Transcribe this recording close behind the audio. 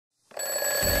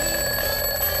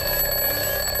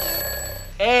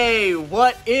Hey,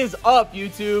 what is up,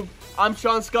 YouTube? I'm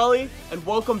Sean Scully, and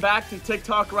welcome back to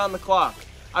TikTok Around the Clock.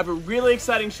 I have a really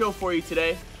exciting show for you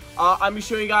today. I'm going to be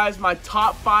showing you guys my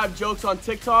top 5 jokes on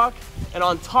TikTok, and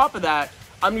on top of that,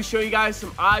 I'm going to show you guys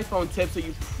some iPhone tips that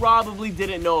you probably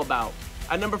didn't know about.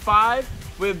 At number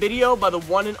 5, we have a video by the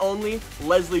one and only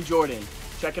Leslie Jordan.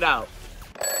 Check it out.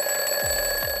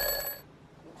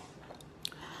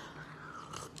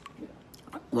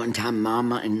 One time,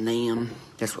 Mama and them,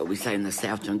 that's what we say in the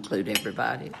South to include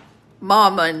everybody.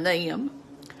 Mama and them.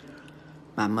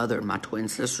 My mother and my twin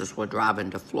sisters were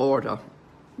driving to Florida,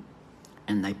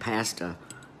 and they passed a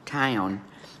town.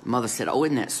 Mother said, "Oh,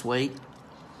 isn't that sweet?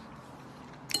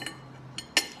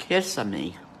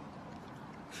 Kissimmee.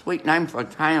 Sweet name for a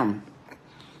town."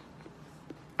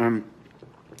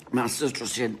 My sister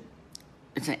said,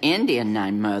 "It's an Indian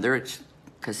name, Mother. It's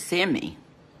Kissimmee."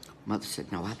 Mother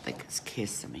said, "No, I think it's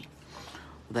Kissimmee."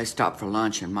 Well, they stopped for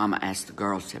lunch, and Mama asked the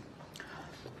girl, said,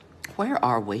 "Where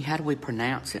are we? How do we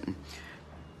pronounce it?" And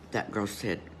that girl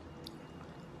said,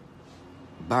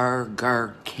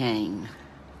 "Burger King."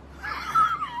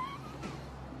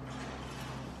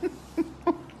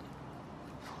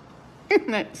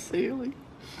 Isn't that silly?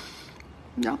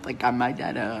 Y'all think I made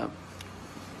that up.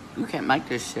 You can't make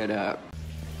this shit up.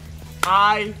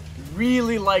 I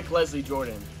really like Leslie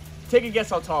Jordan. Take a guess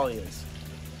how tall he is.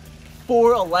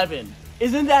 4'11".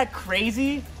 Isn't that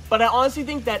crazy? But I honestly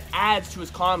think that adds to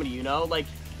his comedy, you know? Like,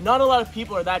 not a lot of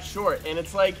people are that short, and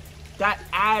it's like, that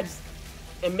adds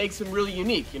and makes him really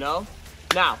unique, you know?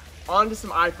 Now, on to some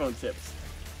iPhone tips.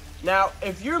 Now,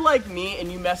 if you're like me and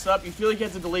you mess up, you feel like you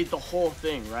have to delete the whole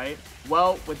thing, right?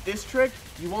 Well, with this trick,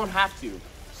 you won't have to.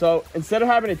 So, instead of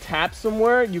having to tap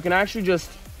somewhere, you can actually just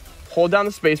hold down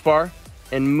the space bar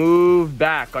and move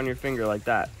back on your finger like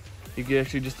that. You can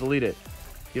actually just delete it.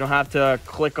 You don't have to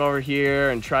click over here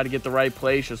and try to get the right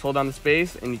place. Just hold down the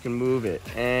space and you can move it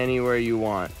anywhere you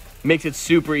want. Makes it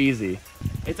super easy.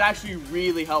 It's actually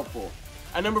really helpful.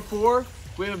 At number 4,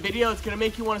 we have a video that's gonna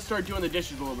make you want to start doing the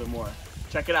dishes a little bit more.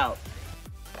 Check it out.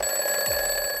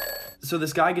 So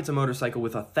this guy gets a motorcycle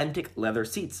with authentic leather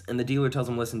seats, and the dealer tells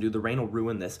him, "Listen, dude, the rain will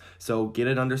ruin this, so get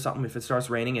it under something if it starts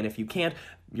raining, and if you can't,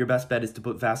 your best bet is to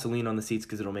put Vaseline on the seats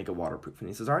because it'll make it waterproof." And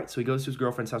he says, "All right." So he goes to his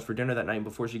girlfriend's house for dinner that night, and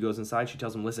before she goes inside, she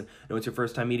tells him, "Listen, no, it's your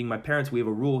first time meeting my parents. We have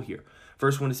a rule here.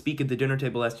 First one to speak at the dinner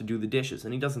table has to do the dishes."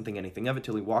 And he doesn't think anything of it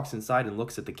till he walks inside and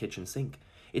looks at the kitchen sink.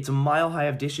 It's a mile high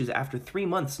of dishes. After 3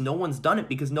 months, no one's done it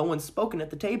because no one's spoken at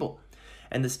the table.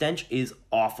 And the stench is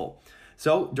awful.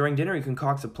 So during dinner, he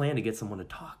concocts a plan to get someone to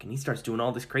talk, and he starts doing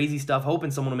all this crazy stuff, hoping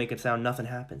someone will make it sound. Nothing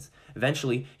happens.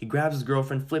 Eventually, he grabs his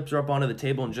girlfriend, flips her up onto the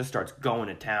table, and just starts going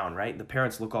to town, right? The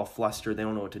parents look all flustered. They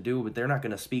don't know what to do, but they're not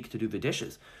going to speak to do the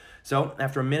dishes. So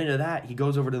after a minute of that, he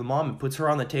goes over to the mom and puts her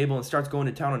on the table and starts going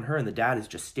to town on her, and the dad is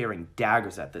just staring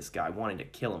daggers at this guy, wanting to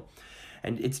kill him.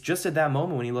 And it's just at that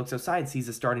moment when he looks outside and sees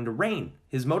it starting to rain.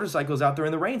 His motorcycle's out there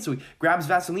in the rain, so he grabs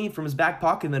Vaseline from his back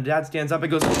pocket, and the dad stands up and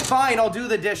goes, "Fine, I'll do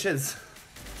the dishes."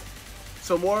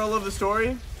 So moral of the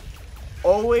story,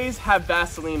 always have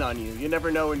Vaseline on you. You never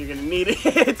know when you're gonna need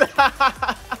it.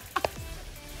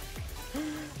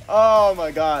 Oh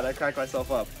my God, I cracked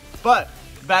myself up. But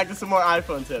back to some more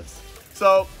iPhone tips.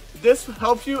 So this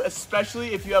helps you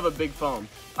especially if you have a big phone.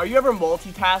 Are you ever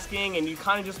multitasking and you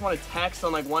kind of just want to text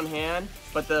on like one hand,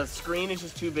 but the screen is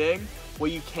just too big? Well,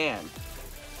 you can.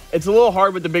 It's a little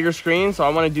hard with the bigger screen, so I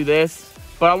want to do this.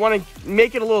 But I want to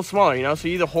make it a little smaller, you know? So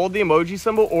you either hold the emoji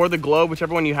symbol or the globe,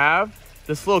 whichever one you have.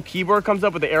 This little keyboard comes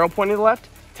up with the arrow pointing to the left.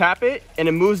 Tap it, and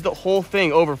it moves the whole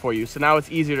thing over for you. So now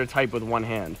it's easier to type with one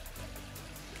hand.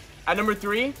 At number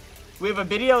 3, we have a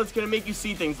video that's going to make you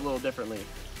see things a little differently.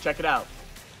 Check it out.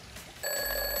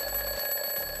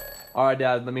 All right,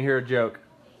 Dad, let me hear a joke.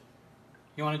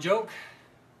 You want a joke?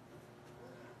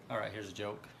 All right, here's a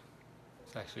joke.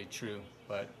 It's actually true,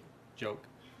 but joke.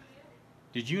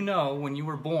 Did you know when you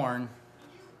were born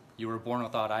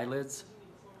without eyelids?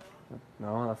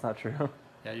 No, that's not true.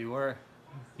 Yeah, you were.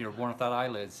 You were born without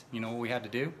eyelids. You know what we had to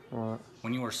do? What?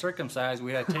 When you were circumcised,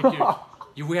 we had to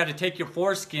take we had to take your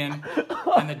foreskin,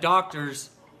 and the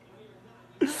doctors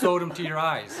sewed them to your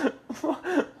eyes.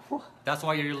 That's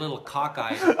why you're a little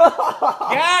cockeyed.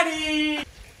 Daddy!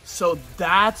 So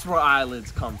that's where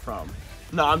eyelids come from.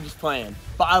 No, I'm just playing.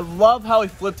 But I love how he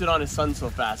flipped it on his son so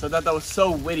fast. I thought that was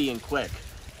so witty and quick.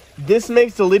 This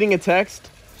makes deleting a text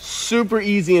super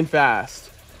easy and fast.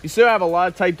 You still have a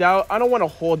lot typed out. I don't want to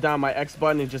hold down my X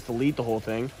button and just delete the whole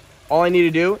thing. All I need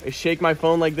to do is shake my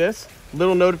phone like this.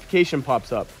 Little notification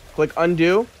pops up. Click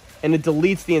undo, and it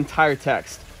deletes the entire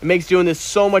text. It makes doing this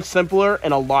so much simpler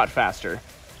and a lot faster.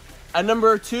 At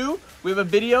number 2, we have a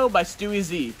video by Stewie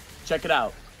Z. Check it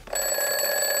out.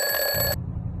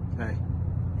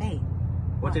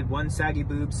 What did one saggy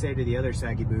boob say to the other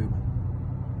saggy boob?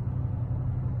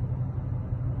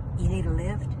 You need a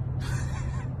lift?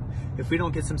 If we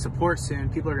don't get some support soon,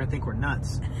 people are gonna think we're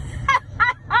nuts.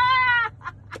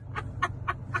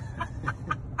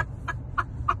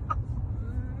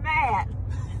 Man.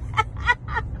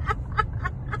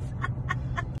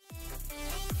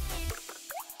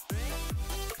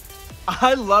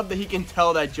 I love that he can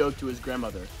tell that joke to his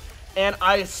grandmother. And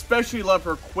I especially love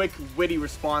her quick, witty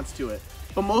response to it.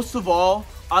 But most of all,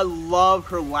 I love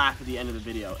her laugh at the end of the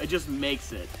video. It just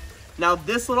makes it. Now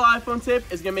this little iPhone tip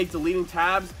is gonna make deleting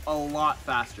tabs a lot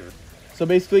faster. So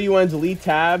basically you wanna delete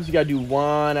tabs, you gotta do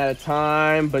one at a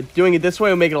time, but doing it this way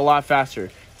will make it a lot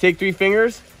faster. Take 3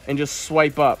 fingers and just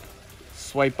swipe up,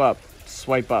 swipe up,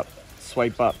 swipe up,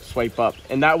 swipe up, swipe up.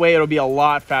 And that way it'll be a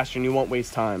lot faster and you won't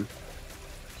waste time.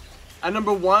 At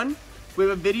number 1, we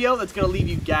have a video that's gonna leave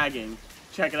you gagging.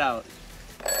 Check it out.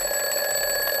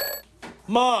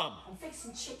 Mom, I'm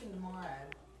fixing chicken tomorrow.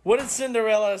 what did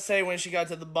Cinderella say when she got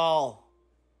to the ball?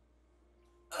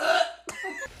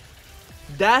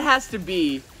 That has to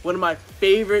be one of my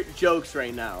favorite jokes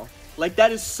right now. Like,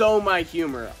 that is so my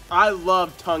humor. I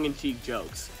love tongue-in-cheek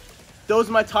jokes. Those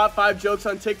are my top 5 jokes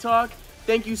on TikTok.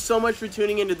 Thank you so much for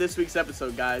tuning into this week's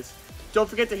episode, guys. Don't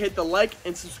forget to hit the like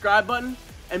and subscribe button,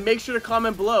 and make sure to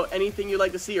comment below anything you'd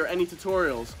like to see or any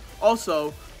tutorials.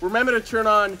 Also, remember to turn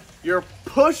on your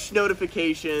push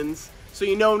notifications so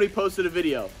you know when we posted a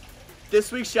video.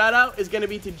 This week's shout out is going to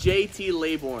be to JT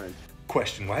Laybourne.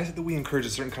 Question, why is it that we encourage a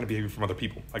certain kind of behavior from other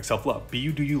people? Like self-love. Be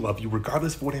you, do you, love you,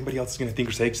 regardless of what anybody else is going to think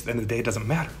or say, 'cause at the end of the day, it doesn't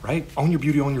matter, right? Own your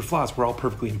beauty, own your flaws. We're all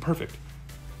perfectly imperfect.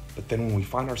 But then when we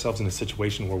find ourselves in a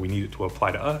situation where we need it to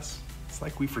apply to us, it's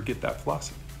like we forget that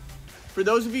philosophy. For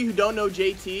those of you who don't know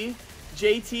JT,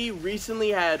 JT recently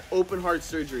had open heart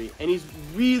surgery, and he's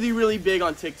really, really big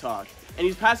on TikTok. And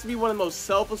he's past to be one of the most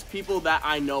selfless people that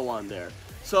I know on there.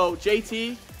 So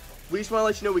JT, we just want to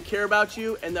let you know we care about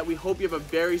you and that we hope you have a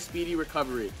very speedy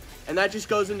recovery. And that just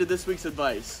goes into this week's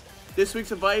advice. This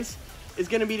week's advice is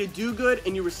going to be to do good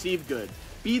and you receive good.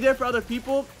 Be there for other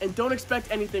people and don't expect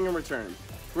anything in return.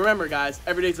 Remember guys,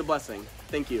 every day's a blessing.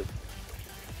 Thank you.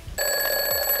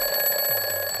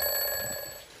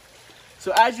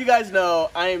 So as you guys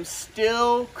know, I am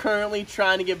still currently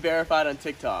trying to get verified on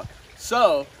TikTok.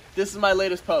 So this is my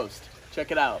latest post.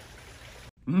 Check it out.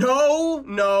 No,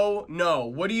 no, no.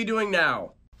 What are you doing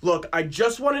now? Look, I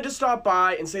just wanted to stop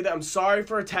by and say that I'm sorry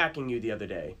for attacking you the other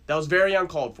day. That was very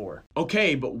uncalled for.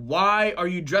 Okay, but why are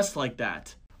you dressed like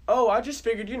that? Oh, I just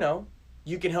figured,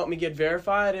 you can help me get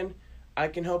verified and I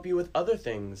can help you with other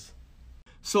things.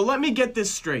 So let me get this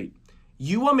straight.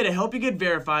 You want me to help you get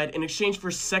verified in exchange for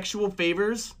sexual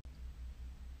favors?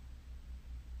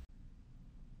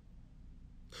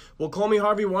 Well, call me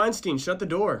Harvey Weinstein. Shut the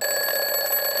door.